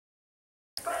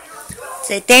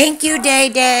Say thank you, Day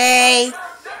Day.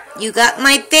 You got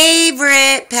my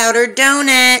favorite, powdered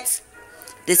donuts.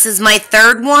 This is my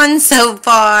third one so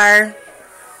far.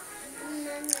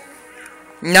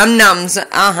 Num nums,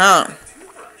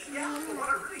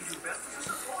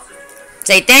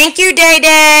 Say thank you, Day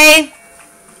Day.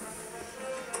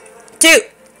 Toot.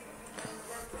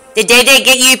 Did Day Day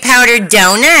get you powdered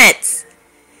donuts?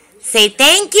 Say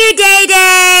thank you, Day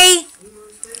Day.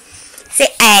 Say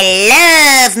I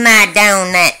love my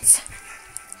donuts.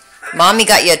 Mommy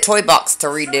got you a toy box to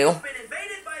redo.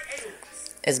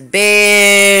 It's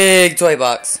big toy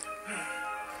box.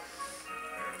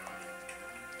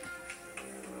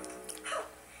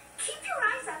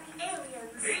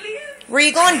 Where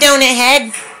you going, donut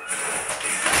head?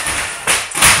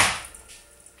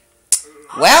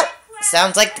 Well,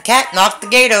 sounds like the cat knocked the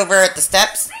gate over at the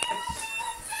steps.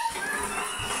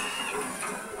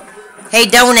 Hey,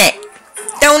 donut.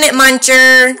 Donut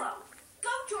muncher. Go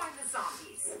join the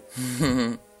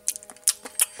zombies.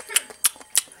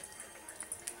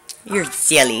 You're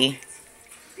silly.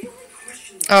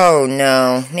 Oh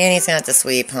no, Nanny's gonna have to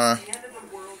sweep, huh?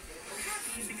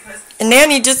 And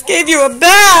Nanny just gave you a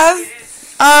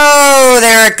bath! Oh,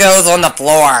 there it goes on the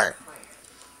floor.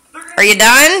 Are you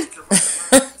done?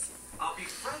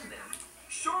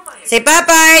 Say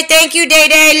bye-bye. Thank you, Day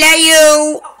Day. Love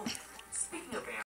you.